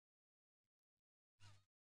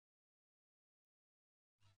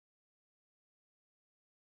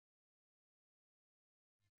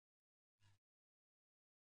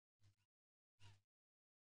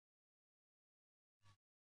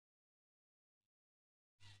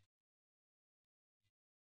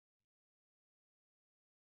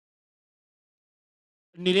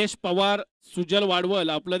निलेश पवार, सुजल वाडवल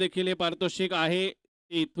आपलं देखील हे पारितोषिक आहे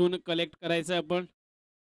ते इथून कलेक्ट करायचं आहे आपण.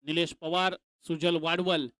 निलेश पवार, सुजल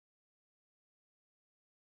वाडवल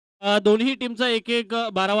दोन्ही टीमचा एक एक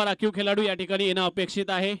 12वा राखीव खेळाडू या ठिकाणी येणं अपेक्षित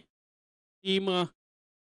आहे. टीम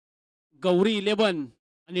गौरी 11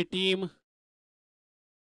 आणि टीम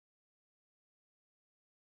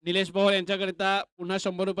निलेश पवार यांच्याकरिता पुन्हा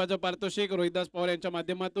 100 रुपयाचं पारितोषिक रोहिदास पवार यांच्या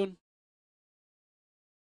माध्यमातून.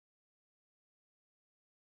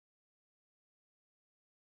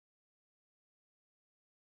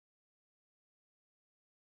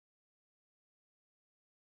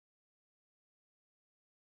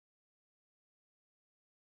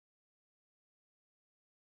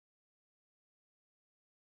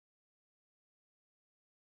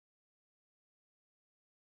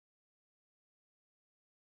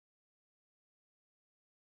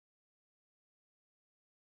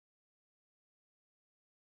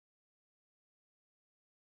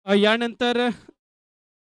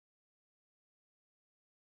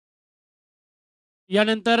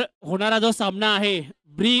 यानंतर होणारा जो सामना आहे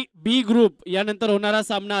बी ग्रुप यानंतर होणारा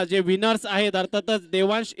सामना जे विनर्स आहेत अर्थातच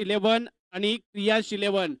देवांश 11 आणि क्रियांश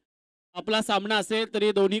 11 आपला सामना असेल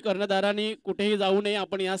तरी दोन्ही कर्णधारांनी कुठेही जाऊ नये,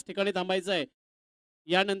 आपण याच ठिकाणी थांबायचं आहे.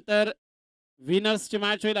 यानंतर विनर्सची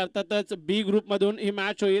मॅच होईल अर्थातच बी ग्रुपमधून ही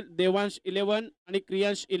मॅच होईल देवांश 11 आणि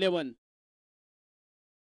क्रियांश 11.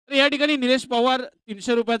 तर या ठिकाणी निलेश पवार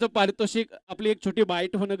 300 रुपयाचं पारितोषिक आपली एक छोटी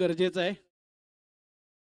बाईट होणं गरजेचं आहे.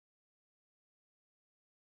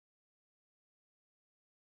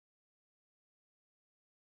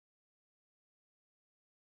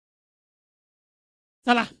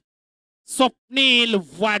 चला स्वप्नील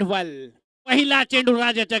वाडवल पहिला चेंडू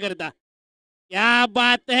राजाच्या करता. क्या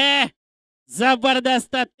बात है,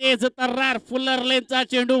 जबरदस्त तेज तर्रार फुलर लेनचा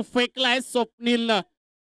चेंडू फेकलाय स्वप्नीलनं.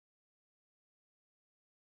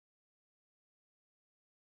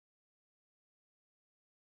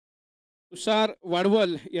 तुषार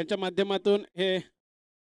वाडवल यांच्या माध्यमातून हे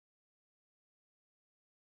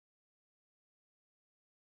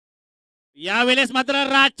यावेळेस मात्र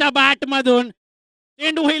राजच्या बॅट मधून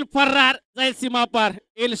चेंडू होईल फर्रार, जाईल सीमा पार,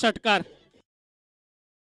 येईल षटकार.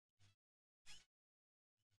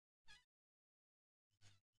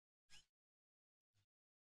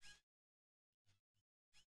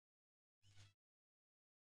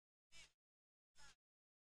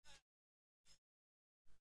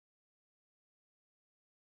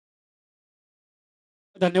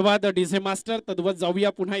 धन्यवाद डीजे मास्टर. तद्वत जाऊया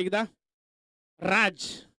पुन्हा एकदा. राज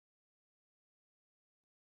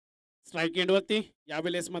स्ट्राईक एंडवरती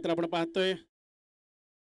यावेळेस मात्र आपण पाहतोय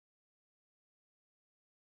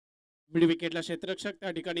मिड विकेटला क्षेत्ररक्षक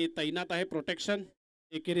त्या ठिकाणी तैनात आहे, प्रोटेक्शन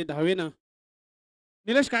एकेरी धावेनं.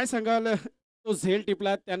 निलेश काय सांगाल, तो झेल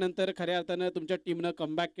टिपला त्यानंतर खऱ्या अर्थानं तुमच्या टीमनं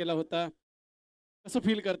कमबॅक केला होता, कसं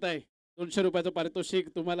फील करताय? 200 रुपयाचं पारितोषिक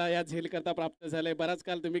तुम्हाला या झेल करता प्राप्त झालंय. बराच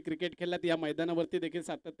काल तुम्ही क्रिकेट खेळलात, या मैदानावरती देखील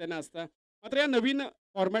सातत्यानं असता, मात्र या नवीन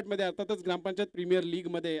फॉर्मॅटमध्ये अर्थातच ग्रामपंचायत प्रीमियर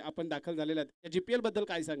लीगमध्ये आपण दाखल झालेला आहे, या GPL बद्दल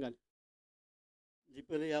काय सांगाल?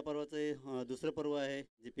 GPL या पर्वाचं दुसरं पर्व आहे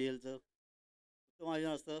GPLचं. उत्तम आयोजन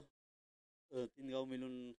असतं, 3 गाव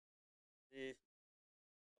मिळून ते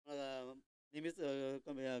नेहमीच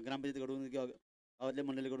ग्रामपंचायतीकडून किंवा गावातल्या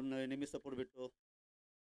मंडळीकडून नेहमीच सपोर्ट भेटतो.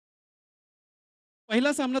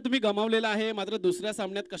 पहिला सामना तुम्ही गमावलेला आहे, मात्र दुसऱ्या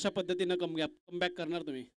सामन्यात कशा पद्धतीनं कमबॅक करणार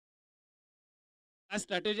तुम्ही? काय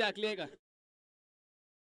स्ट्रॅटेजी आखली आहे का?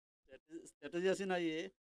 स्ट्रॅटेजी अशी नाही आहे.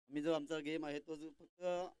 आम्ही जो आमचा गेम आहे तो फक्त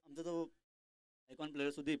आमचा जो आयकॉन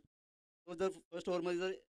प्लेअर सुदीप, तो जर फर्स्ट ओव्हरमध्ये जर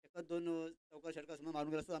एखाद 2 चौका षटका समजा मारून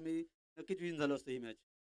गेला असता आम्ही नक्कीच विन झालो असतो ही मॅच.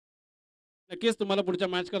 नक्कीच तुम्हाला पुढच्या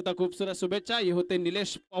मॅच करता खूप साऱ्या शुभेच्छा. हे होते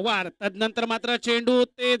निलेश पवार. तदनंतर मात्र चेंडू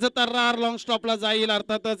तेज तर्रार लॉंग स्टॉपला जाईल,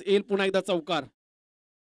 अर्थातच येईल पुन्हा एकदा चौकार.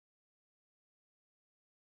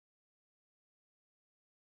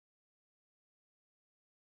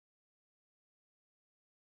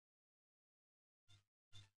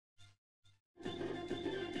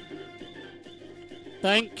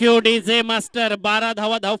 Thank you DJ master. 12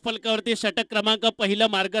 धावा धावफलकावरती षटक क्रमांक पहिलं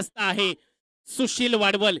मार्गस्थ आहे सुशील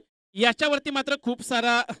वाडवल. याच्यावरती मात्र खूप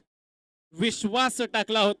सारा विश्वास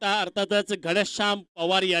टाकला होता अर्थातच घनश्याम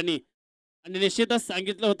पवार यांनी, आणि निश्चितच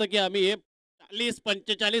सांगितलं होतं की आम्ही हे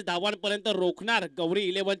 40-45 धावांपर्यंत रोखणार गौरी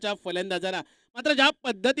 11च्या फलंदाजांना. मात्र ज्या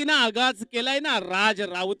पद्धतीनं आगाज केलाय ना राज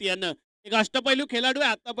राऊत यानं, एक अष्टपैलू खेळाडू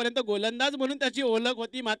आहे, आतापर्यंत गोलंदाज म्हणून त्याची ओळख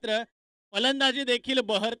होती, मात्र फलंदाजी देखील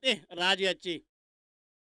बहरते राज याची.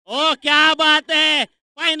 ओ क्या बात है,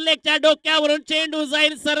 फाईन लेगच्या डोक्यावरून चेंडू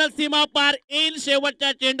जाईल सरळ सीमा पार, येईल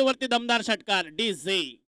शेवटच्या चेंडूवरती दमदार षटकार. डीजे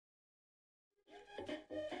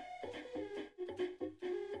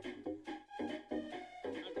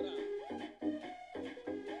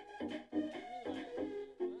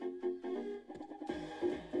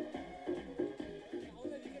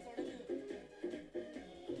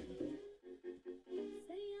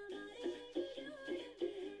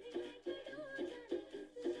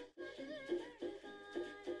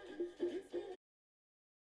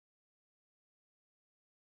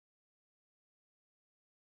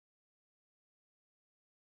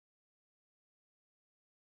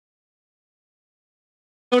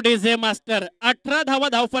डीजे मास्टर 18 धावा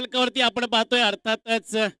धावफलकावरती आपण पाहतोय.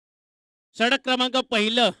 अर्थातच षटक क्रमांक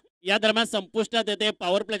पहिलं या दरम्यान संपुष्टात येते.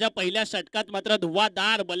 पॉवर प्लेच्या पहिल्या षटकात मात्र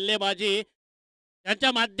धुवाधार बल्लेबाजी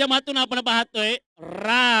त्यांच्या माध्यमातून आपण पाहतोय.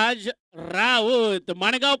 राज राऊत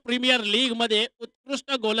माणगाव प्रीमियर लीग मध्ये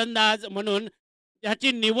उत्कृष्ट गोलंदाज म्हणून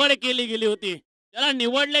त्याची निवड केली गेली होती. त्याला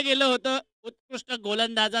निवडलं गेलं होतं. उत्कृष्ट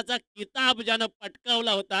गोलंदाजाचा किताब ज्यानं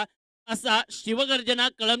पटकावला होता असा शिवगर्जना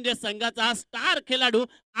कळमजे संघाचा स्टार खेळाडू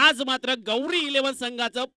आज मात्र गौरी 11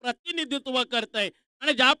 संघाचं प्रतिनिधित्व करतय.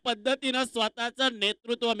 आणि ज्या पद्धतीनं स्वतःचं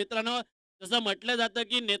नेतृत्व, मित्रांनो जसं म्हटलं जातं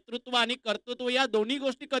की नेतृत्व आणि कर्तृत्व या दोन्ही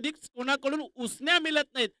गोष्टी कधीच कोणाकडून उसण्या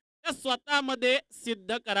मिळत नाहीत, त्या स्वतःमध्ये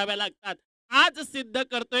सिद्ध कराव्या लागतात. आज सिद्ध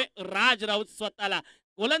करतोय राज राऊत स्वतःला.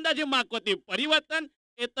 गोलंदाजी मागवती परिवर्तन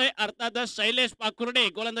येतोय. अर्थातच शैलेश पाखुर्डे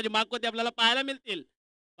गोलंदाजी मागवती आपल्याला पाहायला मिळतील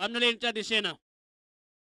बामनलेंच्या दिशेनं.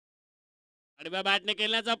 आडव्या बॅटने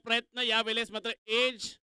केल्याचा प्रयत्न, यावेळेस मात्र एज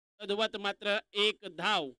धुवत मात्र एक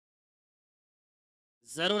धाव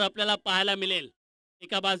जरूर आपल्याला पाहायला मिळेल.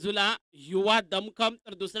 एका बाजूला युवा दमखम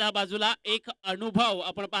तर दुसऱ्या बाजूला एक अनुभव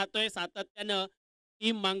आपण पाहतोय. सातत्यानं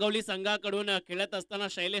टीम मांगवली संघाकडून खेळत असताना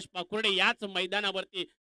शैलेश पाखुर्डे याच मैदानावरती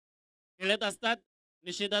खेळत असतात.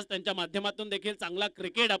 निश्चितच त्यांच्या माध्यमातून देखील चांगला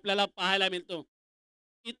क्रिकेट आपल्याला पाहायला मिळतो.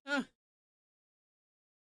 इथं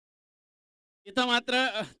इथं मात्र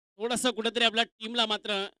थोडंसं कुठेतरी आपल्या टीमला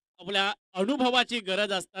मात्र आपल्या अनुभवाची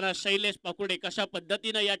गरज असताना शैलेश पाखुर्डे कशा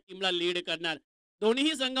पद्धतीनं या टीमला लीड करणार.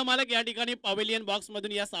 दोन्ही संघ मालक या ठिकाणी पवेलियन बॉक्स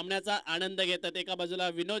मधून या सामन्याचा आनंद घेतात. एका बाजूला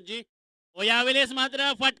विनोदजी व यावेळेस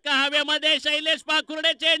मात्र फटका हवेमध्ये. शैलेश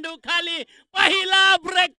पाखुर्डे चेंडू खाली, पहिला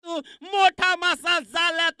ब्रेक थ्रू, मोठा मासा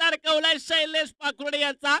जाळ्यात अडकवलाय. शैलेश पाखुर्डे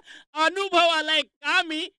याचा अनुभव आलाय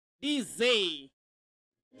कामी. डीजे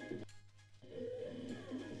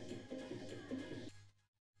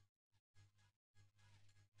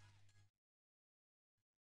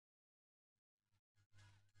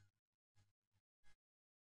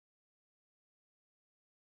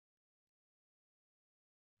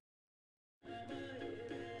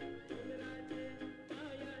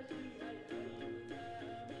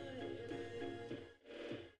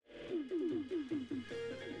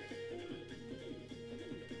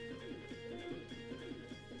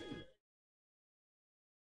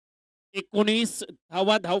 19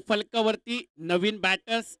 धावा धावफलकावरती. नवीन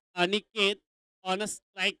बॅटर्स अनिकेत ऑन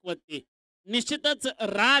स्ट्राईक वरती. निश्चितच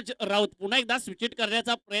राज राऊत पुन्हा एकदा स्विच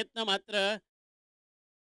करण्याचा प्रयत्न मात्र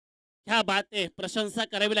ह्या बात आहे, प्रशंसा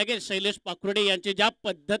करावी लागेल शैलेश पाखुर्डे यांची. ज्या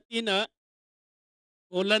पद्धतीनं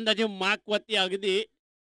गोलंदाजी माकवरती अगदी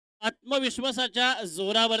आत्मविश्वासाच्या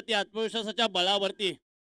जोरावरती, आत्मविश्वासाच्या बळावरती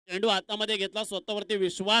चेंडू हातामध्ये घेतला, स्वतःवरती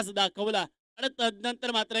विश्वास दाखवला आणि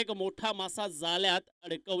तदनंतर मात्र एक मोठा मासा जाळ्यात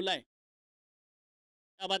अडकवलाय.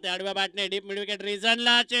 आडव्या बॅटने डीप मिड विकेट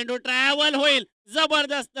रिझनला चेंडू ट्रॅव्हल होईल.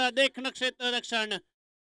 जबरदस्त देखणं क्षेत्ररक्षण.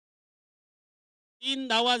 3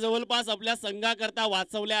 धावा जवळपास आपल्या संघाकरता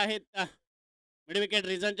वाचवल्या आहेत मिड विकेट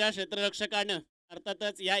रिझनच्या क्षेत्ररक्षकानं.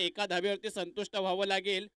 अर्थातच या एका धाब्यावरती संतुष्ट व्हावं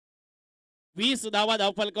लागेल. 20 धावा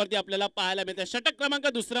धावफलकावरती आपल्याला पाहायला मिळते. षटक क्रमांक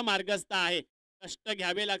दुसरा मार्गस्थ आहे. कष्ट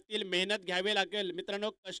घ्यावे लागतील, मेहनत घ्यावी लागेल. मित्रांनो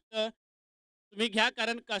कष्ट तुम्ही घ्या,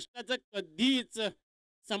 कारण कष्टाचं कधीच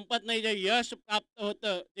संपत नाही. जे यश प्राप्त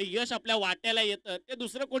होतं, जे यश आपल्या वाट्याला येतं, ते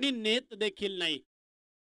दुसरं कोणी नेत देखील नाही.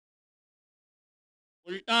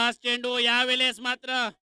 उलटा चेंडू, यावेळेस मात्र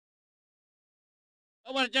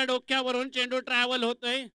वरच्या डोक्यावरून चेंडू ट्रॅव्हल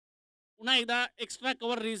होतोय. पुन्हा एकदा एक्स्ट्रा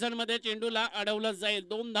कव्हर रिझन मध्ये चेंडूला अडवलं जाईल.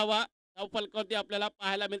 2 धावा धावफलकावरती आपल्याला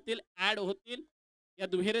पाहायला मिळतील, ऍड होतील. या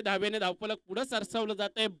दुहेरी धावेने धावफलक पुढे सरसवलं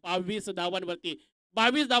जात आहे 22 धावांवरती.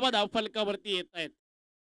 22 धावा धावफलकावरती येत आहेत.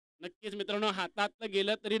 नक्कीच मित्रांनो, हातातलं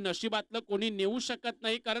गेलं तरी नशिबातलं कोणी नेऊ शकत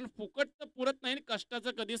नाही, कारण फुकटचं पुरत नाही,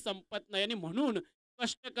 कष्टाचं कधी संपत नाही. आणि म्हणून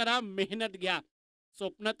कष्ट करा, मेहनत घ्या.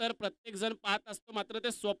 स्वप्न तर प्रत्येक जण पाहत असतो, मात्र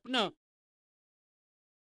ते स्वप्न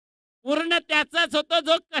पूर्ण त्याचाच होतो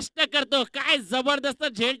जो कष्ट करतो. काय जबरदस्त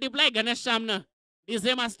झेल टिपलाय Ganesh श्यामनं.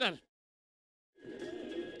 DJ master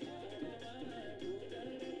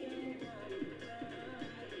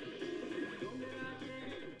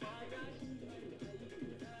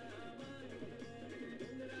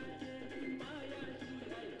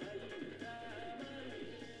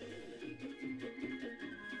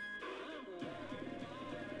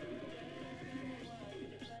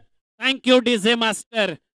thank you DJ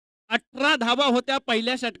master. 18 धावा होत्या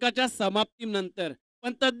पहिल्या षटकाच्या समाप्तीनंतर,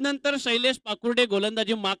 पण तदनंतर शैलेश पाखुर्डे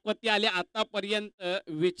गोलंदाजी माकवरती आले. आतापर्यंत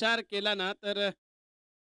विचार केला ना तर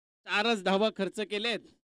 4च धावा खर्च केलेत.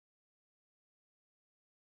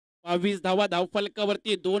 22 धावा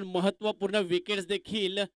धावफलकावरती. 2 महत्वपूर्ण विकेट्स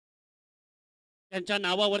देखील त्यांच्या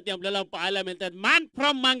नावावरती आपल्याला पाहायला मिळतात. मॅन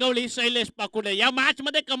फ्रॉम मांगवली शैलेश पाकुडे या मॅच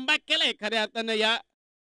मध्ये कमबॅक केलंय खऱ्या अर्थानं या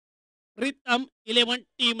प्रीतम 11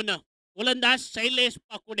 टीमनं. गोलंदाज शैलेश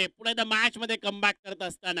पाकुडे पुढे द मॅच मध्ये कमबॅक करत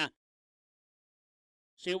असताना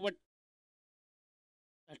शेवट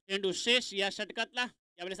चेंडू शेष या षटकातला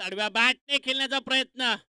यावेळेस आडव्या बॅटने खेळण्याचा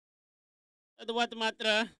प्रयत्न. तद्वत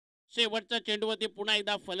मात्र शेवटच्या चेंडूवरती पुन्हा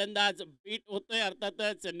एकदा फलंदाज बीट होतोय.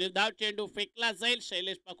 अर्थातच निर्धाव चेंडू फेकला जाईल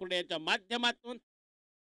शैलेश पाकुडे यांच्या माध्यमातून.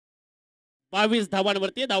 22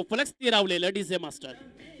 धावांवरती धावफलक स्थिरावलेलं डीजे मास्टर.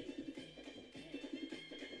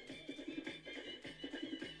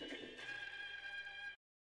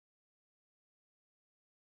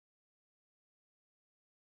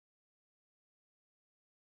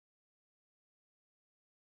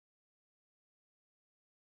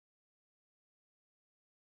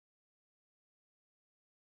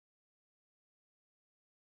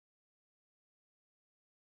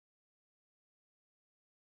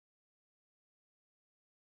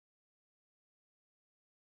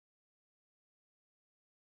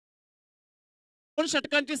 दोन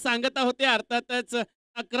षटकांची सांगता होते. अर्थातच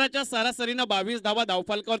 11च्या सरासरीनं 22 धावा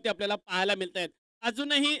धावफलकावरती आपल्याला पाहायला मिळत आहेत.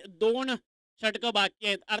 अजूनही 2 षटकं बाकी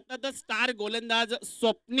आहेत. अर्थातच स्टार गोलंदाज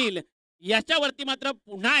स्वप्नील याच्यावरती मात्र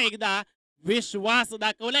पुन्हा एकदा विश्वास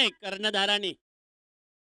दाखवलाय कर्णधारांनी.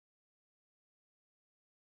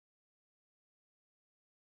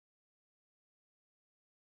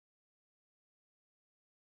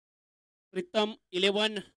 प्रीतम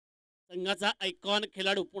 11 संघाचा आयकॉन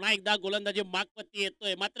खेळाडू पुन्हा एकदा गोलंदाजी मागपत्ती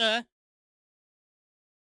येतोय. मात्र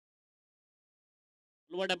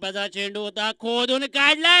डब्याचा चेंडू होता, खोदून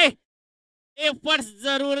काढलाय. एफर्ट्स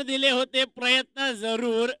जरूर दिले होते, प्रयत्न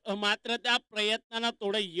जरूर, मात्र त्या प्रयत्नांना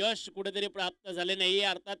थोडं यश कुठेतरी प्राप्त झाले नाही.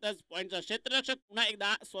 अर्थातच पॉइंटचा क्षेत्ररक्षक पुन्हा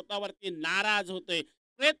एकदा स्वतःवरती नाराज होतोय.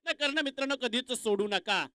 प्रयत्न करणं मित्रांनो कधीच सोडू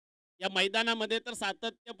नका. या मैदानामध्ये तर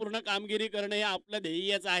सातत्यपूर्ण कामगिरी करणं हे आपलं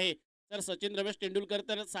ध्येयच आहे. तर सचिन रमेश तेंडुलकर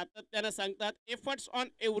तर सातत्यानं सांगतात एफर्ट्स ऑन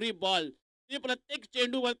एव्हरी बॉल. तुम्ही प्रत्येक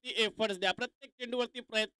चेंडूवरती एफर्ट्स द्या, प्रत्येक चेंडूवरती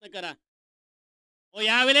प्रयत्न करा.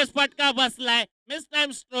 यावेळेस फटका बसलाय, मिस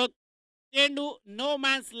टाइम स्ट्रोक. चेंडू नो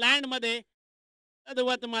मॅन्स लँड मध्ये.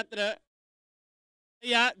 तद्वत मात्र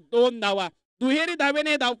या 2 धावा दुहेरी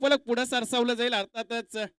धावेने धावफलक पुढे सरसावलं जाईल.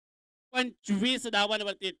 अर्थातच 25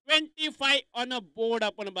 धावांवरती 25 ऑन अ बोर्ड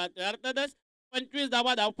आपण पाहतोय. अर्थातच 25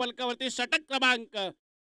 धावा धावफलकावरती षटक क्रमांक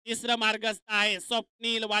 3 मार्गस्थ आहे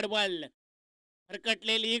स्वप्नील वाडवल.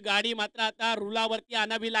 हरकटलेली गाडी मात्र आता रुलावरती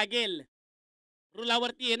आणावी लागेल.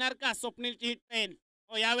 रुलावरती येणार का स्वप्नीलची हिट पेन?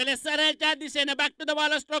 यावेळेस सरळच्या दिशेने back to the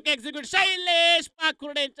ball stroke execute Shailesh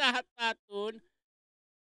पाखुर्डेच्या हातातून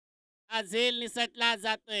हा झेल निसटला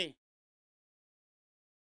जातोय.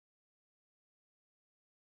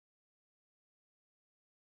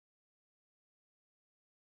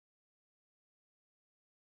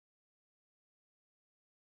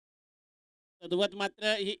 तद्वत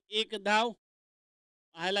मात्र ही 1 धाव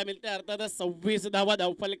पाहायला मिळते. अर्थातच 26 धावा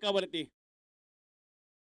धावफलकावरती.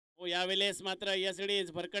 यावेळेस मात्र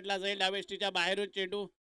यसडीज भरकटला जाईल. डावेष्टीच्या बाहेरून चेंडू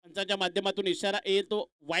पंचांच्या माध्यमातून इशारा येतो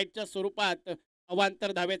वाईटच्या स्वरूपात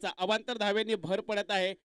अवांतर धावेचा. अवांतर धावेनी भर पडत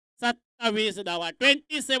आहे. 27 धावा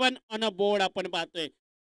 27 ऑन अ बोर्ड आपण पाहतोय.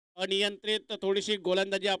 अनियंत्रित थोडीशी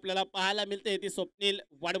गोलंदाजी आपल्याला पाहायला मिळते ती स्वप्नील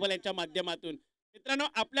वाडवल यांच्या माध्यमातून. मित्रांनो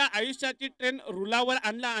आपल्या आयुष्याची ट्रेन रुलावर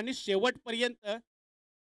आणला आणि शेवटपर्यंत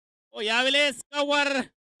यावेळेस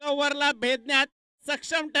कव्हरला भेदण्यात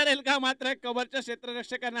सक्षम ठरेल का? मात्र कव्हरच्या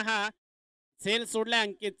क्षेत्ररक्षकांना हा झेल सोडलाय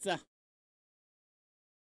अंकितचा.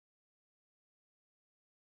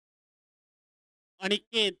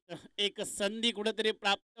 अनिकेत एक संधी कुठेतरी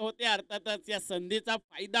प्राप्त होते. अर्थातच या संधीचा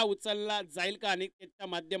फायदा उचलला जाईल का अनिकेतच्या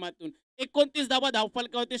माध्यमातून? 29 धावा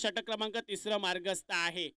धावफलकावरती षटक क्रमांक 3 मार्गस्थ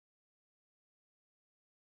आहे.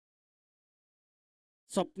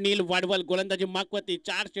 स्वप्नील वाडवल गोलंदाजी मागवती.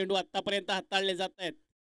 4 चेंडू आतापर्यंत हाताळले जात आहेत.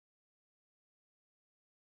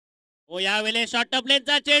 यावेळेस शॉर्ट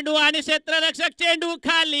प्लेनचा चेंडू आणि क्षेत्ररक्षक चेंडू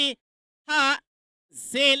खाली. हा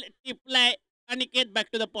झेल टिपलाय. Aniket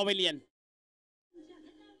back to the pavilion.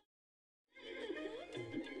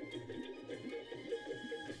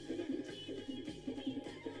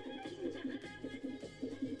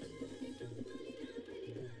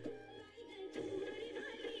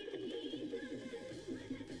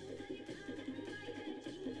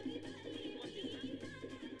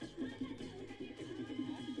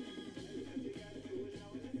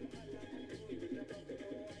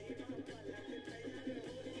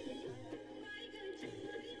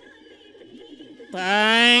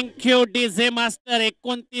 Thank you DJ master.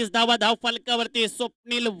 29 धावा धावफलकावरती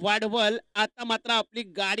स्वप्नील वाडवल. आता मात्र आपली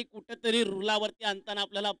गाडी कुठेतरी रुलावरती आणताना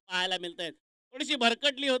आपल्याला पाहायला मिळत आहेत. थोडीशी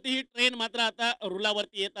भरकटली होती ही ट्रेन, मात्र आता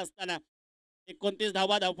रुलावरती येत असताना 29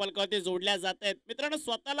 धावा धावफलकावरती जोडल्या जात आहेत. मित्रांनो,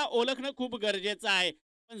 स्वतःला ओळखणं खूप गरजेचं आहे,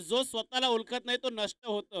 पण जो स्वतःला ओळखत नाही तो नष्ट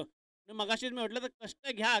होतो. मगाशीच मी म्हटलं तर कष्ट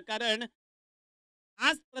घ्या, कारण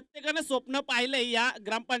आज प्रत्येकानं स्वप्न पाहिलंय या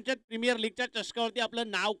ग्रामपंचायत प्रीमियर लीगच्या चषकावरती आपलं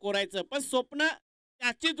नाव कोरायचं, पण स्वप्न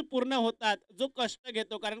त्याचीच पूर्ण होतात जो कष्ट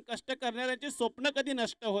घेतो, कारण कष्ट करणाऱ्यांची स्वप्न कधी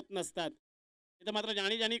नष्ट होत नसतात. इथं मात्र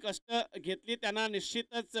ज्यांनी ज्यांनी कष्ट घेतली त्यांना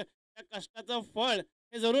निश्चितच त्या कष्टाचं फळ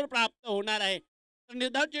हे जरूर प्राप्त होणार आहे. तर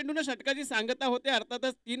निर्धाव चेंडूने षटकाची सांगता होते.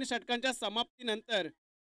 अर्थातच 3 षटकांच्या समाप्तीनंतर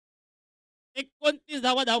 29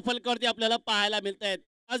 धावा धावफलकावरती आपल्याला पाहायला मिळत आहेत.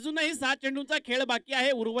 अजूनही 6 चेंडूंचा खेळ बाकी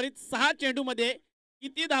आहे. उर्वरित 6 चेंडूमध्ये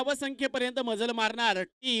किती धावसंख्येपर्यंत मजल मारणार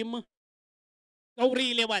टीम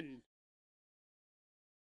गौरी 11?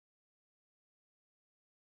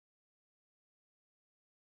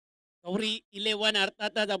 गौरी 11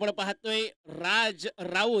 अर्थातच आपण पाहतोय राज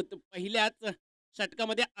राऊत पहिल्याच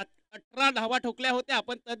षटकामध्ये 18 धावा ठोकल्या होत्या.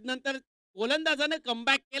 आपण तदनंतर गोलंदाजाने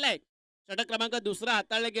कमबॅक केलाय. षटक क्रमांक दुसरा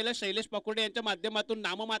हाताळलं गेलं शैलेश पकोडे यांच्या माध्यमातून.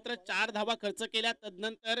 नाममात्र 4 धावा खर्च केल्या.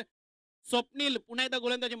 तदनंतर स्वप्नील पुन्हा एकदा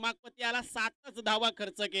गोलंदाजी मागपती आला, 7च धावा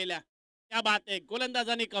खर्च केल्या. त्या बात आहे,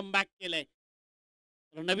 गोलंदाजाने कमबॅक केलंय.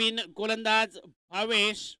 नवीन गोलंदाज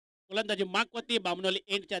भावेश गोलंदाजी मागपती बामनोली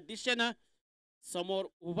एंडच्या दिशेनं समोर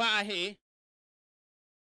उभा आहे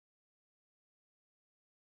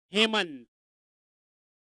हेमंत.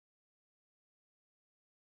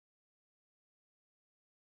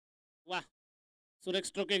 वा, सुरेख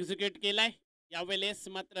स्ट्रोक एक्झिक्यूट केलाय. यावेळेस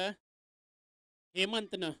मात्र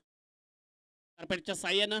हेमंतनं कार्पेटच्या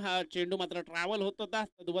साह्यानं हा चेंडू मात्र ट्रॅव्हल होत होता.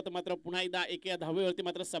 तद्वत मात्र पुन्हा एकदा एका धावेवरती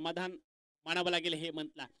मात्र समाधान मानावं लागेल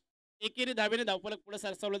हेमंतला. एकेरी धावेने धावफलक पुढे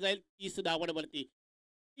सरसावलं जाईल 30 धावांवरती.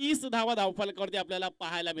 30 धावा धावफलकावरती आपल्याला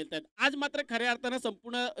पाहायला मिळतात. आज मात्र खऱ्या अर्थानं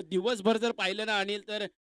संपूर्ण दिवसभर जर पाहिलं ना अनिल, तर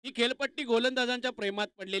ही खेळपट्टी गोलंदाजांच्या प्रेमात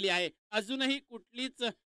पडलेली आहे. अजूनही कुठलीच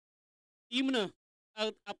टीमनं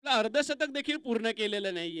आपलं अर्धशतक देखील पूर्ण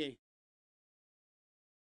केलेलं नाहीये.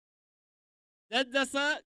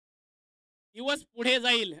 जसं दिवस पुढे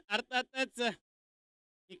जाईल अर्थातच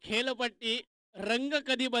ही खेळपट्टी रंग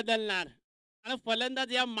कधी बदलणार आणि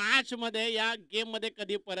फलंदाज या मॅच मध्ये या गेम मध्ये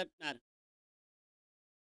कधी परतणार.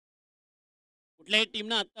 कुठल्याही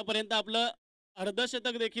टीमनं आतापर्यंत आपलं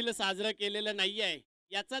अर्धशतक देखील साजरं केलेलं नाही आहे.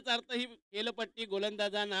 याचाच अर्थ ही खेळपट्टी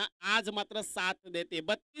गोलंदाजांना आज मात्र साथ देते.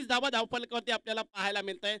 32 धावा धावफलकावरती आपल्याला पाहायला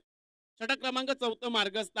मिळत आहे. षटक क्रमांक 4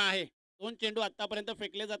 मार्गस्थ आहे. 2 चेंडू आतापर्यंत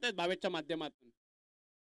फेकले जात आहेत भावेशच्या माध्यमातून.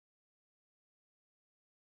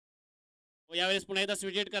 यावेळेस पुन्हा एकदा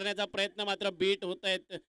स्विचेट करण्याचा प्रयत्न मात्र बीट होत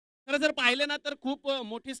आहेत. खरं जर पाहिलं ना तर खूप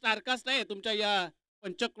मोठी स्टारकास्ट आहे तुमच्या या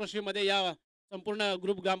पंचक्रोशीमध्ये, या संपूर्ण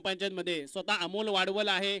ग्रुप ग्रामपंचायतमध्ये. स्वतः अमोल वाडवल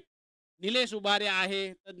आहे, निलेश उभारे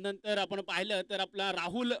आहे, तदनंतर आपण पाहिलं तर आपला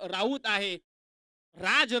राहुल राऊत आहे,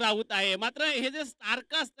 राज राऊत आहे. मात्र हे जे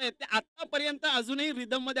स्टारकास्ट आहेत ते आतापर्यंत अजूनही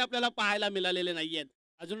रिदम मध्ये आपल्याला पाहायला मिळालेले नाहीयेत.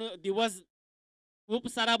 अजून दिवस खूप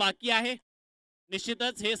सारा बाकी आहे.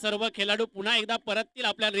 निश्चितच हे सर्व खेळाडू पुन्हा एकदा परततील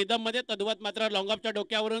आपल्या रिदम मध्ये. तद्वत मात्र लॉंगऑफच्या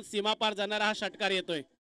डोक्यावरून सीमापार जाणारा हा षटकार येतोय.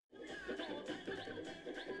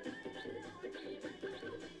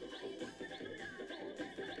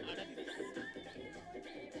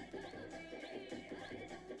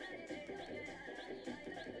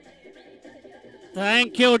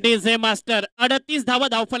 Thank you DJ master. 38 धावा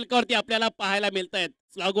धावफलकावरती आपल्याला पाहायला मिळत आहेत.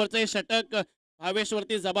 स्लॉगवरचं हे षटक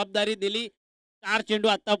भावेशवरती जबाबदारी दिली. 4 चेंडू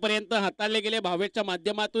आतापर्यंत हाताळले गेले भावेशच्या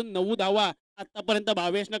माध्यमातून. 9 धावा आतापर्यंत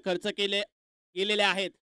भावेशनं खर्च केलेल्या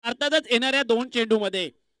आहेत. अर्थातच येणाऱ्या 2 चेंडूमध्ये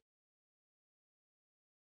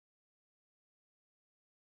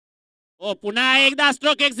पुन्हा एकदा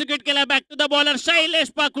स्ट्रोक एक्झिक्यूट केला. Back to the bowler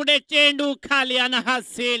Shailesh पाकुडे. चेंडू खाली आणि हा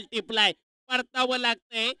सेल टिपलाय. परतावं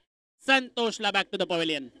लागतंय संतोषला back to the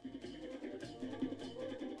pavilion.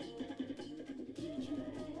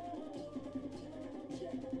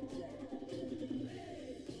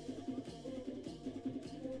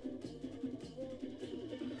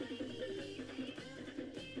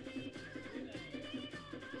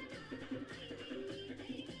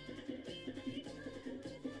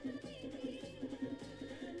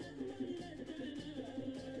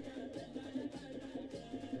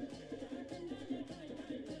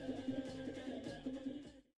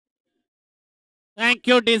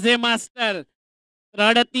 Thank you DJ master.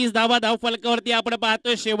 38 धावा धावफलकावरती आपण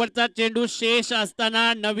पाहतोय. शेवटचा चेंडू शेष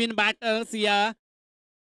असताना नवीन बॅटर्स या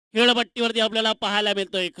खेळपट्टीवरती आपल्याला पाहायला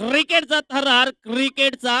मिळतोय. क्रिकेटचा थरार,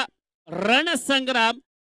 क्रिकेटचा रणसंग्राम,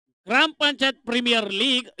 ग्रामपंचायत प्रीमियर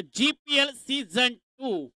लीग GPL सीझन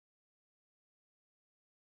 2.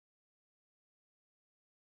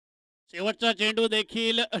 शेवटचा चेंडू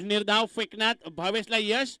देखील निर्धाव फेकण्यात भावेशला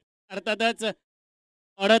यश. अर्थातच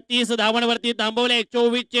 38 धावांवरती थांबवले.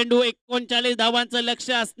 24 चेंडू 39 धावांचं लक्ष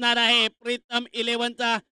असणार आहे. प्रीतम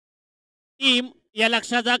इलेव्हनचा टीम या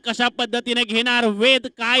लक्षाचा कशा पद्धतीने घेणार, वेध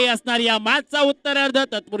काय असणार या मॅचचा उत्तरार्ध.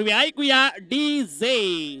 तत्पूर्वी ऐकूया डीजे.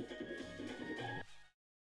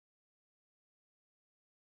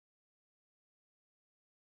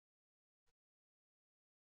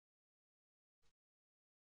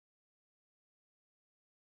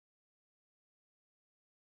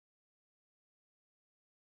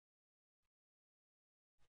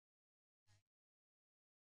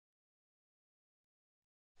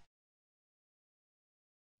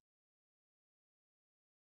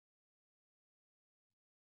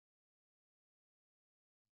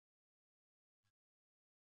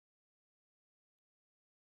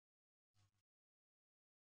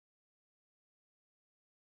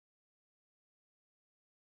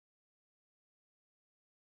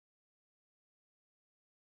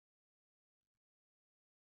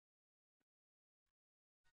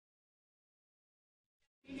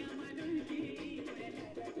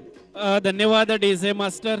 धन्यवाद डीजे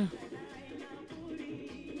मास्टर.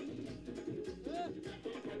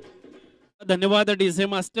 धन्यवाद डीजे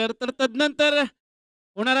मास्टर. तर तदनंतर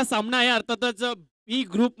होणारा सामना आहे अर्थातच बी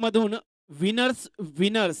ग्रुप मधून विनर्स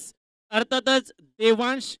विनर्स अर्थातच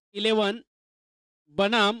देवांश 11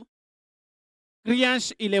 बनाम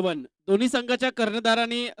क्रियांश 11 दोन्ही संघाच्या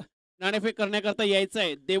कर्णधारांनी नाणेफेक करण्याकरता यायचं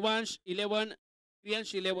आहे. देवांश 11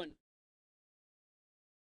 क्रियांश 11.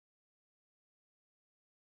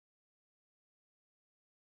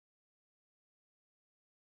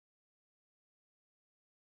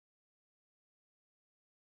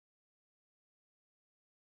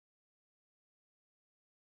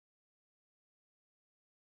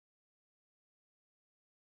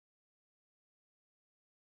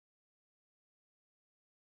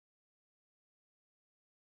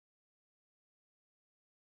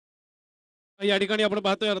 या ठिकाणी आपण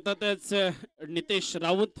पाहतोय अर्थातच नितेश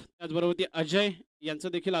राऊत त्याचबरोबर ती अजय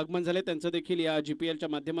यांचं देखील आगमन झाले. त्यांचं देखील या GPLच्या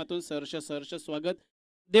माध्यमातून सहर्ष सहर्ष स्वागत.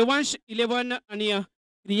 देवांश 11 आणि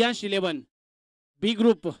क्रियांश 11 बी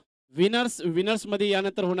ग्रुप विनर्स विनर्स मध्ये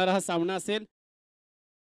यानंतर होणारा हा सामना असेल.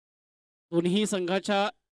 दोन्ही संघाच्या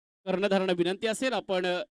कर्णधारांना विनंती असेल आपण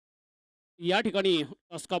या ठिकाणी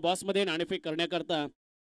टॉस्का बॉस मध्ये नाणेफेक करण्याकरता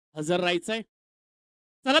हजर राहायचंय.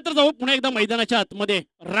 चला तर जाऊ पुन्हा एकदा मैदानाच्या आतमध्ये.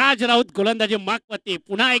 राज राऊत गोलंदाजी मागपत्ती.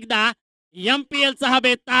 पुन्हा एकदा MPL चा हा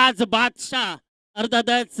बेताज बादशाह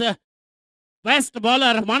अर्थातच best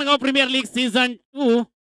bowler Mangaon premier league season 2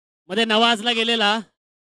 मध्ये नवाजला गेलेला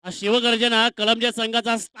हा शिवगर्जना कलमच्या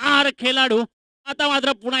संघाचा स्टार खेळाडू आता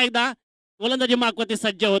मात्र पुन्हा एकदा गोलंदाजी मागपत्ती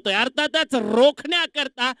सज्ज होतोय. अर्थातच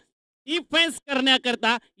रोखण्याकरता डिफेन्स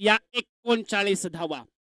करण्याकरता या 39 धावा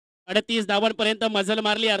 38 धावांपर्यंत मजल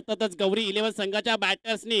मारली अर्थातच गौरी 11 संघाच्या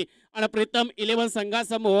बॅटर्सनी आणि प्रीतम 11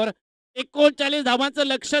 संघासमोर 39 धावांचं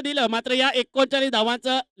लक्ष दिलं. मात्र या 39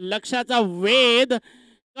 धावांचं लक्षाचा वेध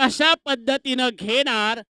कशा पद्धतीनं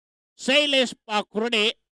घेणार शैलेश पाखुर्डे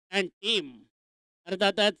अँड टीम.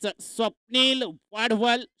 अर्थातच स्वप्नील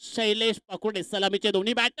वाढवल शैलेश पाखुर्डे सलामीचे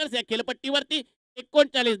दोन्ही बॅटर्स या खेळपट्टीवरती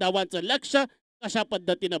 39 धावांचं लक्ष कशा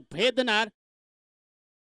पद्धतीनं भेदणार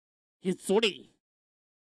ही जोडी.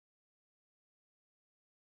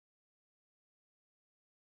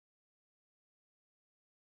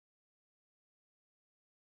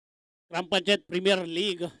 ग्रामपंचायत प्रीमियर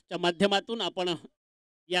लीगच्या माध्यमातून आपण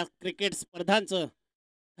या क्रिकेट स्पर्धांचं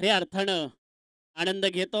खऱ्या अर्थानं आनंद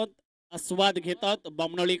घेतो, आस्वाद घेतात.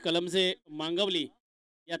 बामणोली कलमजे मांगवली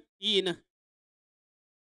या 3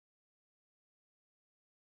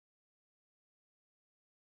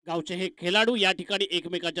 गावचे हे खेळाडू या ठिकाणी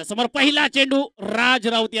एकमेकांच्या समोर. पहिला चेंडू राज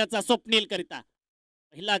राऊत याचा स्वप्नील करिता.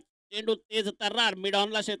 पहिला चेंडू तेज तर्रार मिड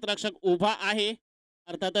ऑनला क्षेत्ररक्षक उभा आहे.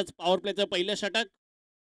 अर्थातच पॉवर प्लेचं पहिलं षटक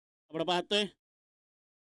आपण पाहतोय.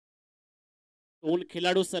 2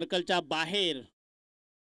 खेळाडू सर्कलच्या बाहेर.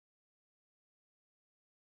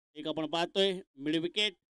 एक आपण पाहतोय मिड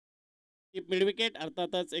विकेट मिड विकेट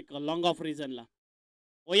अर्थातच एक लॉंग ऑफ रिझनला.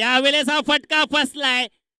 यावेळेस हा फटका फसलाय.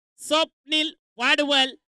 स्वप्नील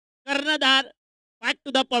वाडवल कर्णधार बॅक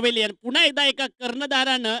टू द पवेलियन. पुन्हा एकदा एका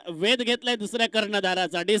कर्णधारानं वेध घेतलाय दुसऱ्या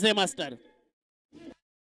कर्णधाराचा. DJ master.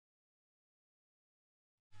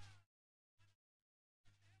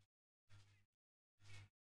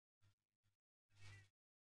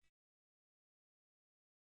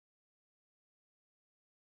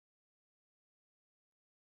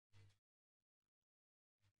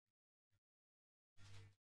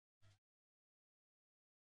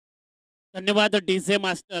 धन्यवाद डीजे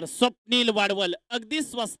मास्टर. स्वप्नील वाडवल अगदी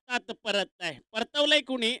स्वस्तात परत आहे. परतवलंय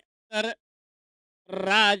कुणी तर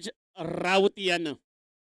राज राऊत यानं.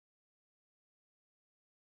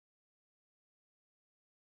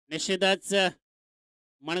 निश्चितच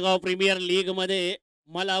मणगाव प्रीमियर लीग मध्ये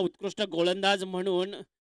मला उत्कृष्ट गोलंदाज म्हणून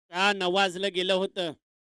का नवाजलं गेलं होतं,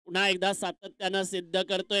 पुन्हा एकदा सातत्यानं सिद्ध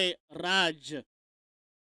करतोय राज.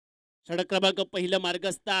 षटक क्रमांक पहिलं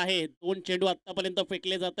मार्गस्थ आहे. 2 चेंडू आतापर्यंत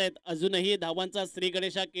फेकले जात आहेत. अजूनही धावांचा श्री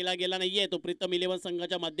गणेशा केला गेला नाहीये तो प्रीतम इलेव्हन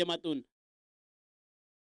संघाच्या माध्यमातून.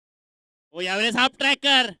 हो यावेळेस हाफ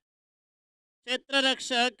ट्रॅकर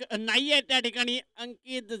क्षेत्ररक्षक नाहीये त्या ठिकाणी.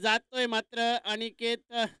 अंकित जातोय मात्र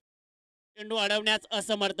अनिकेत चेंडू अडवण्यास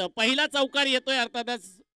असमर्थ. पहिला चौकार येतोय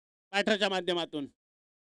अर्थातच बॅटरच्या माध्यमातून.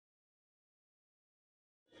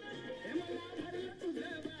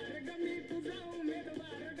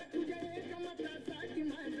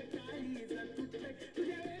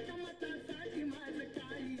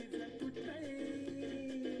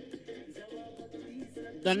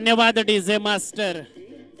 धन्यवाद डीजे मास्टर,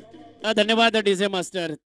 धन्यवाद डीजे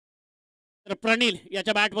मास्टर. तर प्रणील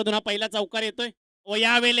याच्या बॅटमधून हा पहिला चौकार येतोय. ओ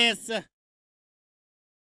यावेळेस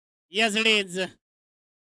यस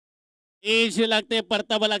एज लागते,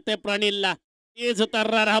 परतावा लागते प्रणीलला. एज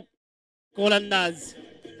उतरणार हा गोलंदाज.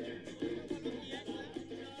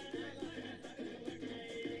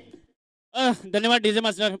 धन्यवाद डीजे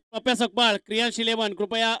मास्टर. पप्या सकपाळ क्रियांश इलेव्हन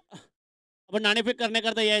कृपया आपण नाणेफेक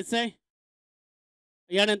करण्याकरता यायचंय.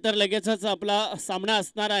 यानंतर लगेचच आपला सामना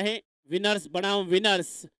असणार आहे. विनर्स बनाम विनर्स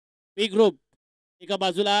बी ग्रुप. एका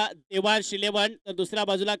बाजूला देवांश इलेव्हन तर दुसऱ्या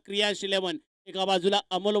बाजूला क्रियांश इलेव्हन. एका बाजूला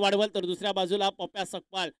अमोल वाडवल तर दुसऱ्या बाजूला पप्या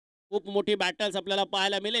सकपाळ. खूप मोठी बॅटल्स आपल्याला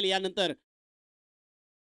पाहायला मिळेल यानंतर.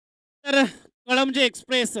 तर कळमजे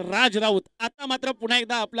एक्सप्रेस राज राऊत आता मात्र पुन्हा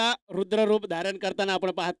एकदा आपला रुद्ररूप धारण करताना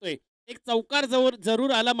आपण पाहतोय. एक चौकार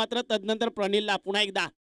जरूर आला मात्र तदनंतर प्रणीलला पुन्हा एकदा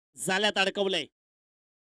जाल्यात अडकवलंय.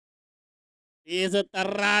 तेज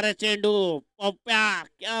तर्रार चेंडू पप्प्या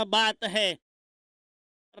क्या बात है.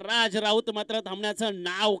 राज राऊत मात्र थांबण्याचं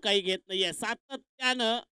नाव काही घेत नाहीये.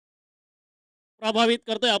 सातत्यानं प्रभावित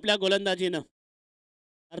करतोय आपल्या गोलंदाजीनं.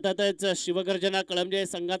 अर्थातच शिवगर्जना कळमजे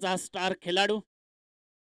संघाचा हा स्टार खेळाडू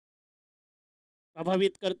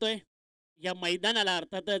प्रभावित करतोय या मैदानाला,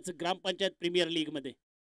 अर्थातच ग्रामपंचायत प्रीमियर लीग मध्ये.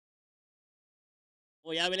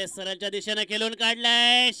 हो यावेळेस सरळच्या दिशेने खेळून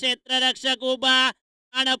काढलाय. क्षेत्ररक्षक उभा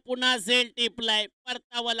आणि पुन्हा झेल टिपलाय.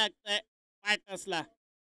 परतावं लागतंय पॅटसला.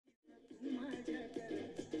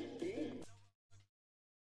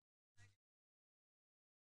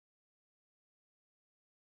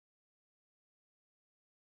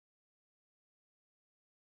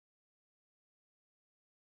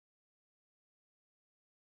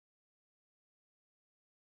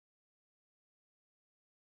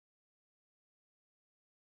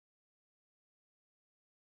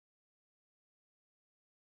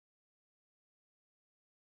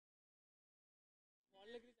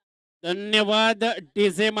 धन्यवाद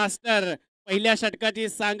डीजे मास्टर. पहिल्या षटकाची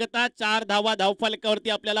सांगता 4 धावा धावफलकावरती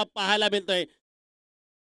आपल्याला पाहायला मिळतोय.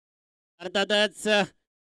 अर्थातच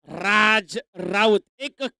राज राऊत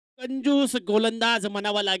एक कंजूस गोलंदाज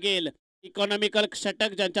म्हणावा लागेल. इकॉनॉमिकल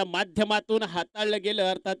षटक ज्यांच्या माध्यमातून हाताळलं गेलं.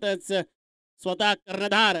 अर्थातच स्वतः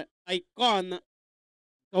कर्णधार आयकॉन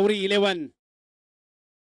गौरी इलेव्हन.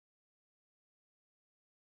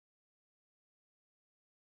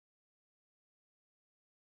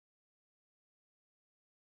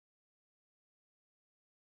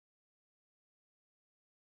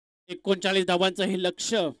 एकोणचाळीस धावांचं हे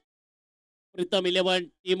लक्ष प्रीतम इलेव्हन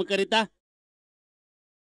टीम करिता.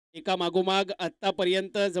 एका मागोमाग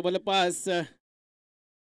आतापर्यंत जवळपास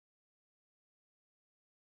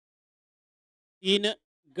 3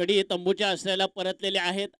 गडी तंबूच्या आश्रयाला परतलेले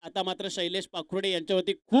आहेत. आता मात्र शैलेश पाखुर्डे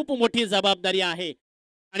यांच्यावरती खूप मोठी जबाबदारी आहे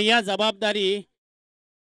आणि या जबाबदारीचं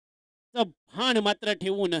भान मात्र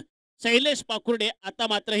ठेवून शैलेश पाखुर्डे आता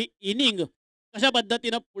मात्र ही इनिंग कशा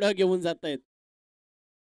पद्धतीनं पुढे घेऊन जात आहेत,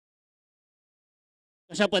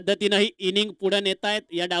 कशा पद्धतीनं ही इनिंग पुढे नेतायत,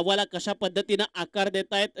 या डावाला कशा पद्धतीनं आकार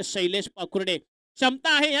देतायत शैलेश पाखुर्डे. क्षमता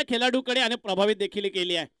आहे या खेळाडूकडे आणि प्रभावित देखील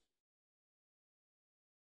केली आहे.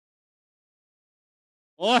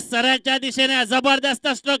 ओ सरळच्या दिशेने जबरदस्त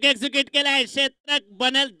स्ट्रोक एक्झिक्यूट केलाय. क्षेत्रक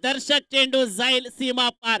बनेल दर्शक चेंडू जाईल सीमा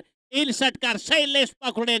पार. येईल षटकार शैलेश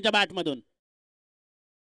पाखुर्डे यांच्या बॅटमधून.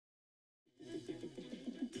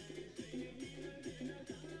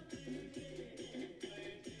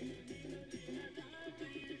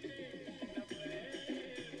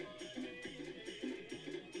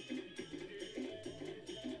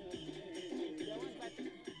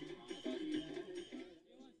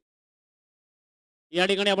 या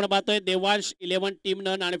ठिकाणी आपण पाहतोय देवांश इलेव्हन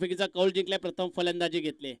टीमनं नाणेफेकीचा कौल जिंकलाय. प्रथम फलंदाजी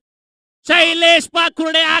घेतली. शैलेश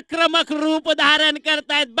पाखुर्डे आक्रमक रूप धारण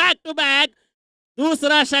करतायत. बॅक टू बॅक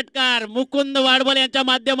दुसरा षटकार मुकुंद वाडवल यांच्या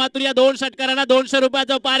माध्यमातून या 2 षटकारांना 200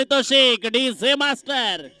 रुपयाचं पारितोषिक. डीजे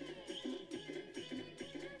मास्टर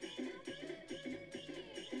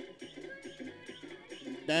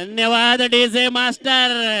धन्यवाद DJ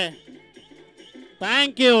master.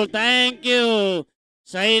 Thank you.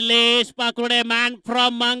 Shailesh पाकुडे man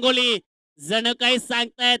from मांगोली. जण काही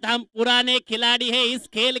सांगतायत हम पुराने खिलाडी है इस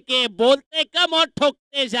खेल के, बोलते कम और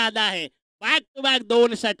ठोकते ज्यादा है. बॅक टू बॅक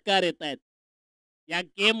 2 षटकार येत आहेत या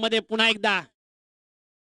गेम मध्ये. पुन्हा एकदा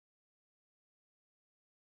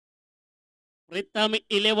प्रीतम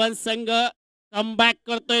 11 संघ कमबॅक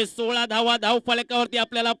करतोय. 16 धावा धाव फलकावरती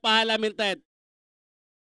आपल्याला पाहायला मिळत आहेत.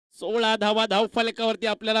 16 धावा धाव फलकावरती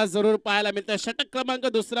आपल्याला जरूर पाहायला मिळतं. षटक क्रमांक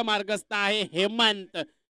 2 मार्गस्थ आहे हेमंत.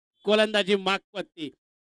 गोलंदाजी मागपत्ती.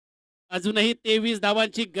 अजूनही 23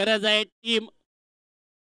 धावांची गरज आहे टीम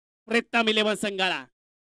प्रीतम 11 संघाला.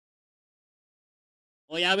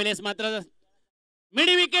 यावेळेस मात्र मिड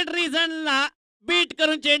विकेट रिझनला बीट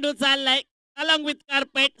करून चेंडू चाललाय. अलॉंग विथ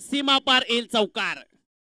कार्पेट सीमा पार येईल चौकार.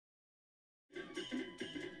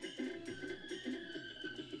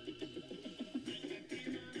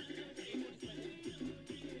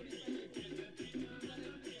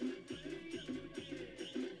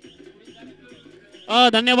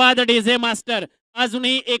 धन्यवाद डीजे मास्टर.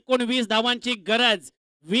 अजूनही 19 धावांची गरज.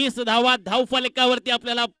 20 धावा धाव फलकावरती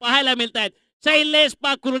आपल्याला पाहायला मिळत आहेत. शैलेश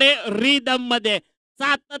पाकुर्डे रिदम मध्ये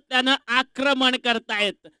सातत्यानं आक्रमण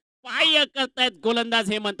करतायत. पाय करतायत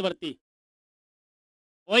गोलंदाज हेमंत वरती.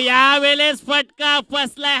 यावेळेस फटका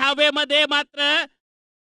फसलाय हवेमध्ये, मात्र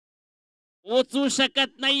पोचू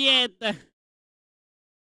शकत नाहीयेत.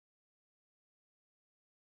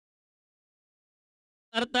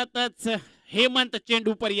 अर्थातच हेमंत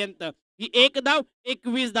चेंडू पर्यंत ही 1 धाव.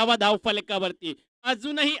 21 धावा धाव फलकावरती.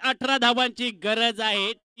 अजूनही 18 धावांची गरज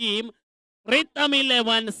आहे टीम प्रीतम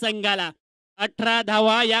 11 संघाला. 18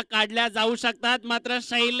 धावा या काढल्या जाऊ शकतात, मात्र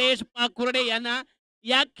शैलेश पाकुर्डे यांना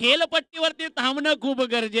या खेळपट्टीवरती थांबणं खूप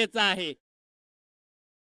गरजेचं आहे.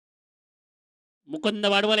 मुकुंद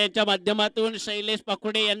वाडवल यांच्या माध्यमातून शैलेश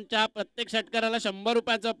पाकुर्डे यांच्या प्रत्येक षटकाराला 100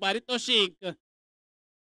 रुपयाचं पारितोषिक.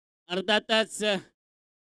 अर्थातच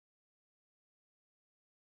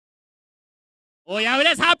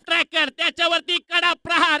यावेळेस हाफ ट्रॅकर, त्याच्यावरती कडा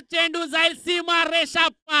प्रहार. चेंडू जाईल सीमा रेषा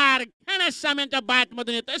पार. घनश्याम यांच्या बॅट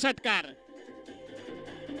मधून येतोय षटकार.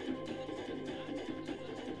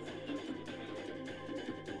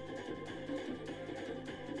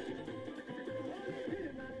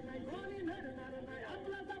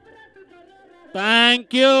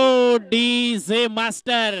 Thank you DJ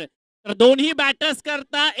master. तर दोन्ही बॅटर्स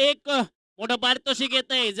करता एक मोठं पारितोषिक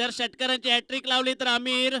येत आहे. जर षटकारांची हॅट्रिक लावली तर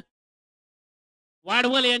आमिर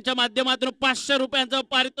वाडवल यांच्या माध्यमातून 500 रुपयांचं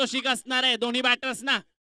पारितोषिक असणार आहे दोन्ही बॅटर्सना.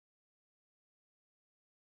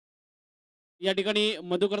 या ठिकाणी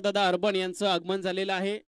मधुकर दादा अर्बन यांचं आगमन झालेलं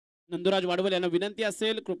आहे. नंदुराज वाडवल यांना विनंती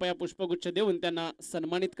असेल कृपया पुष्पगुच्छ देऊन त्यांना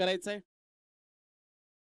सन्मानित करायचंय.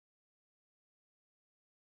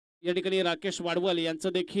 या ठिकाणी राकेश वाडवल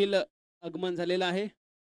यांचं देखील आगमन झालेलं आहे.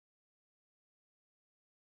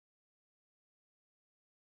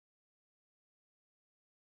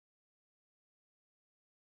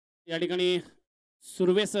 या ठिकाणी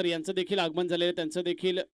सुर्वे सर यांचं देखील आगमन झालेलं, त्यांचं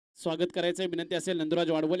देखील स्वागत करायचंय. विनंती असेल नंदुराज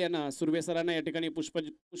वाडवल यांना सुर्वे सरांना या ठिकाणी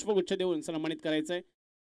पुष्पगुच्छ देऊन सन्मानित करायचंय.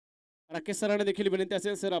 राकेश सरांना देखील विनंती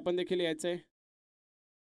असेल सर आपण देखील यायचंय.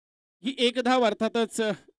 ही 1 धाव अर्थातच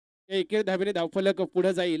या 1 धावेने धावफलक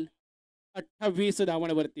पुढे जाईल 28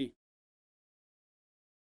 धावांवरती.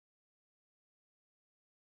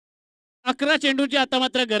 11 चेंडूची आता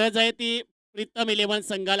मात्र गरज आहे ती प्रीतम 11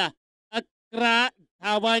 संघाला. 11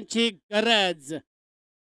 धावांची गरज.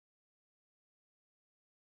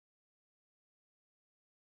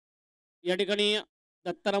 या ठिकाणी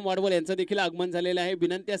दत्ताराम वाडवल यांचं देखील आगमन झालेलं आहे.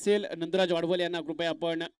 विनंती असेल नंदुराज वाडवल यांना कृपया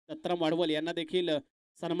आपण दत्ताराम वाडवल यांना देखील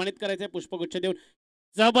सन्मानित करायचंय पुष्पगुच्छ देऊन.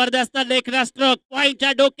 जबरदस्त लेखना स्ट्रोक.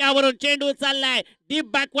 पॉइंटच्या डोक्यावरून चेंडू चाललाय डीप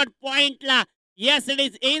बॅकवर्ड पॉइंटला. येस इट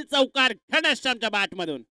इज येईल चौकार घनश्यामच्या बॅट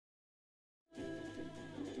मधून.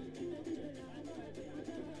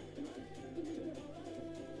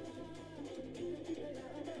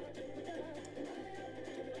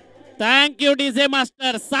 Thank you DJ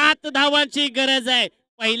master. 7 धावांची गरज आहे.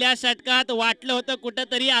 पहिल्या षटकात वाटलं होतं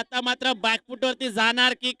कुठंतरी आता मात्र बॅकफुटवरती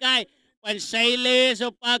जाणार की काय, पण शैलेश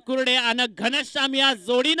पाकुर्डे आणि घनश्याम या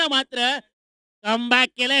जोडीनं मात्र कमबॅक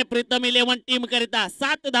केलंय प्रीतम 11 टीम करिता.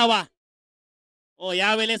 7 धावा.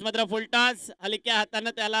 यावेळेस मात्र फुलटॉस हलक्या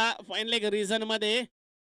हातानं त्याला फाईनल रिझन मध्ये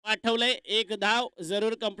पाठवलंय. 1 धाव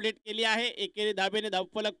जरूर कंप्लीट केली आहे. एकेरी धावेने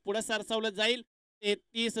धावफलक पुढे सरसावलं जाईल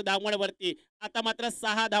 33 धावांवरती. आता मात्र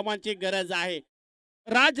 6 धावांची गरज आहे.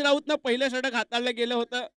 राज राऊतनं पहिलं षटक हाताळलं गेलं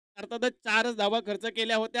होतं. अर्थातच 4 धावा खर्च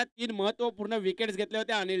केल्या होत्या. 3 महत्वपूर्ण विकेट्स घेतल्या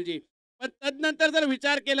होत्या अनिलजी. पण तदनंतर जर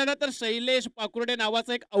विचार केला ना तर शैलेश पाकुर्डे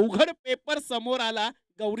नावाचा एक अवघड पेपर समोर आला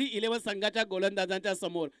गौरी 11 संघाच्या गोलंदाजांच्या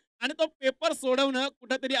समोर आणि तो पेपर सोडवणं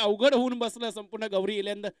कुठंतरी अवघड होऊन बसलं संपूर्ण गौरी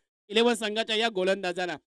 11 संघाच्या या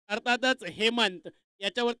गोलंदाजांना. अर्थातच हेमंत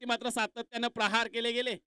याच्यावरती मात्र सातत्यानं प्रहार केले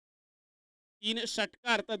गेले. 3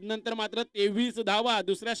 षटकार तदनंतर मात्र 23 धावा.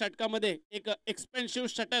 दुसऱ्या षटकामध्ये एक एक्सपेन्सिव्ह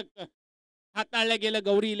षटक हाताळलं गेलं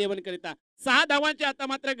गौरी 11 करिता. 6 धावांची आता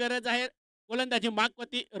मात्र गरज आहे. गोलंदाजी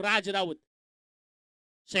मागपती राज Raut.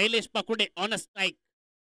 Shailesh पाकुडे on a strike.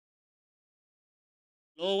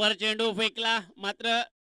 Lower चेंडू फेकला मात्र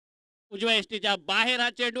उजव्या एष्टीच्या बाहेर हा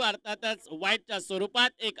चेंडू. अर्थातच वाईटच्या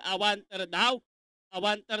स्वरूपात एक अवांतर धाव.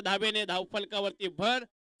 अवांतर धावेने धावफलकावरती भर.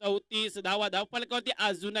 34 धावा धावफलकावरती.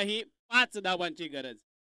 अजूनही 5 धावांची गरज.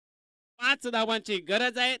 5 धावांची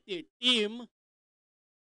गरज आहे. ती टीम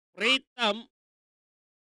प्रीतम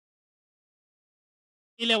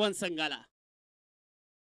 11 संघाला.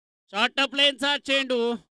 शॉर्ट प्लेनचा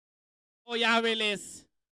चेंडू ओ यावेळेस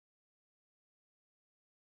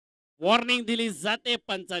वॉर्निंग दिली जाते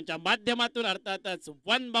पंचांच्या माध्यमातून. अर्थातच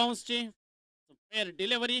 1 बाउन्सची फेअर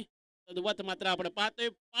डिलिव्हरी. तद्वत मात्र आपण पाहतोय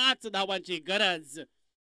 5 धावांची गरज.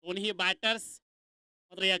 दोन्ही बॅटर्स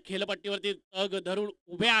मात्र या खेळपट्टीवरती तग धरून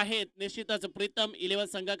उभे आहेत. निश्चितच प्रीतम 11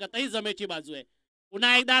 संघाकरताही जमेची बाजू आहे.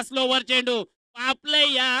 पुन्हा एकदा स्लोवर चेंडू पापले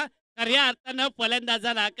या खऱ्या अर्थानं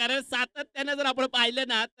फलंदाजाला. कारण सातत्यानं जर आपण पाहिलं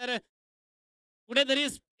ना तर कुठेतरी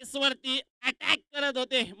स्पेसवरती अटॅक करत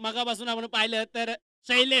होते. मगापासून आपण पाहिलं तर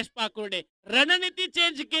शैलेश पाकुर्डे. रणनीती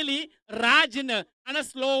चेंज केली राजनं आणि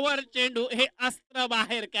स्लोवर चेंडू हे अस्त्र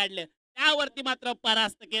बाहेर काढलं. त्यावरती मात्र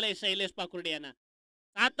परास्त केलंय शैलेश पाकुर्डे यांना.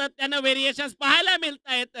 सातत्यानं व्हेरिएशन्स पाहायला मिळत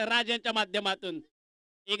आहेत राजांच्या माध्यमातून.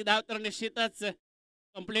 एक धाव तर निश्चितच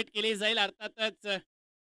कंप्लीट केली जाईल. अर्थातच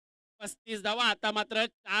 35 धावा. आता मात्र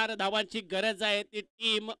 4 धावांची गरज आहे. ती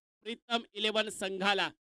टीम प्रीतम 11 संघाला.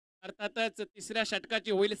 अर्थातच तिसऱ्या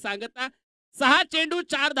षटकाची होईल सांगता. 6 चेंडू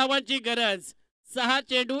 4 धावांची गरज. 6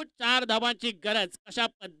 चेंडू 4 धावांची गरज. कशा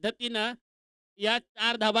पद्धतीनं या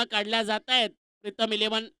 4 धावा काढल्या जात आहेत प्रीतम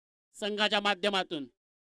 11 संघाच्या माध्यमातून.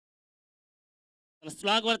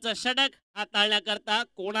 स्लॉगवरचं षटक हाताळण्याकरता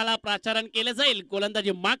कोणाला प्राचारण केलं जाईल.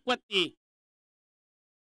 गोलंदाजी मागपत्ती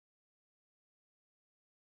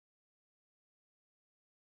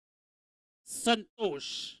संतोष.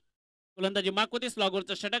 गोलंदाजी मागपत्ती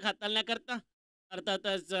स्लॉगवरचं षटक हाताळण्याकरता.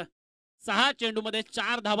 अर्थातच 6 चेंडूमध्ये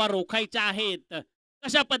 4 धावा रोखायच्या आहेत.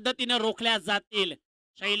 कशा पद्धतीने रोखल्या जातील.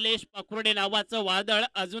 शैलेश पाकुर्डे नावाचं वादळ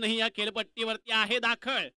अजूनही या खेळपट्टीवरती आहे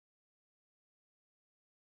दाखल.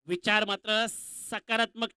 विचार मात्र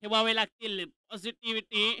सकारात्मक ठेवावे लागतील.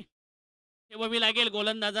 पॉझिटिव्हिटी ठेवावी लागेल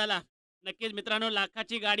गोलंदाजाला. नक्कीच मित्रांनो,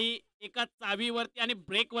 लाखाची गाडी एका चावीवरती आणि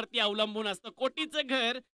ब्रेकवरती अवलंबून असतं. कोटीचं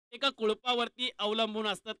घर एका कुळपावरती अवलंबून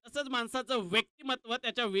असतं. तसंच माणसाचं व्यक्तिमत्व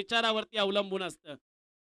त्याच्या विचारावरती अवलंबून असतं.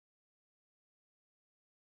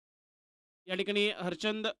 या ठिकाणी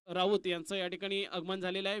हरचंद राऊत यांचं या ठिकाणी आगमन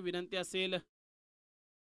झालेलं आहे. विनंती असेल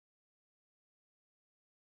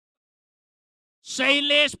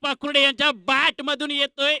शैलेश पाकुर्डे यांच्या बॅट मधून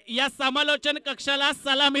येतोय या समालोचन कक्षाला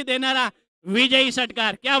सलामी देणारा विजयी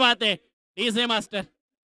षटकार. क्या बात आहे डीजे मास्टर.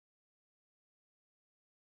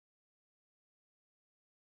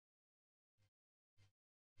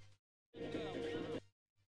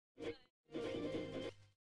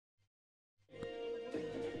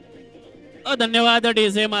 धन्यवाद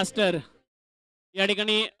डीजे मास्टर. या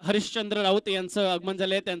ठिकाणी हरिश्चंद्र राऊत यांचं आगमन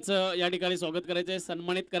झालंय. त्यांचं या ठिकाणी स्वागत करायचंय,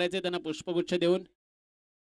 सन्मानित करायचंय त्यांना पुष्पगुच्छ देऊन.